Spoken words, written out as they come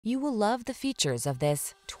You will love the features of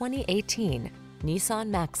this 2018 Nissan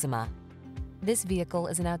Maxima. This vehicle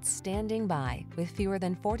is an outstanding buy with fewer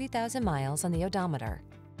than 40,000 miles on the odometer.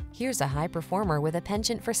 Here's a high performer with a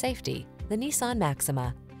penchant for safety, the Nissan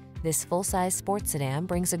Maxima. This full-size sports sedan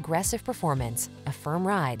brings aggressive performance, a firm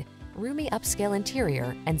ride, roomy upscale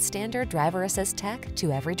interior, and standard driver assist tech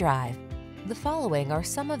to every drive. The following are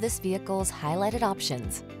some of this vehicle's highlighted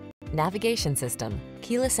options: navigation system,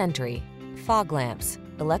 keyless entry, fog lamps,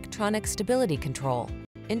 electronic stability control,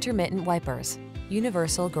 intermittent wipers,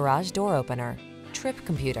 universal garage door opener, trip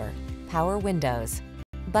computer, power windows,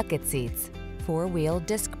 bucket seats, four-wheel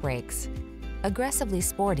disc brakes. Aggressively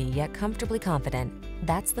sporty yet comfortably confident,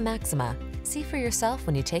 that's the Maxima. See for yourself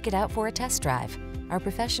when you take it out for a test drive. Our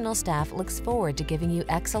professional staff looks forward to giving you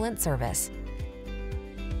excellent service.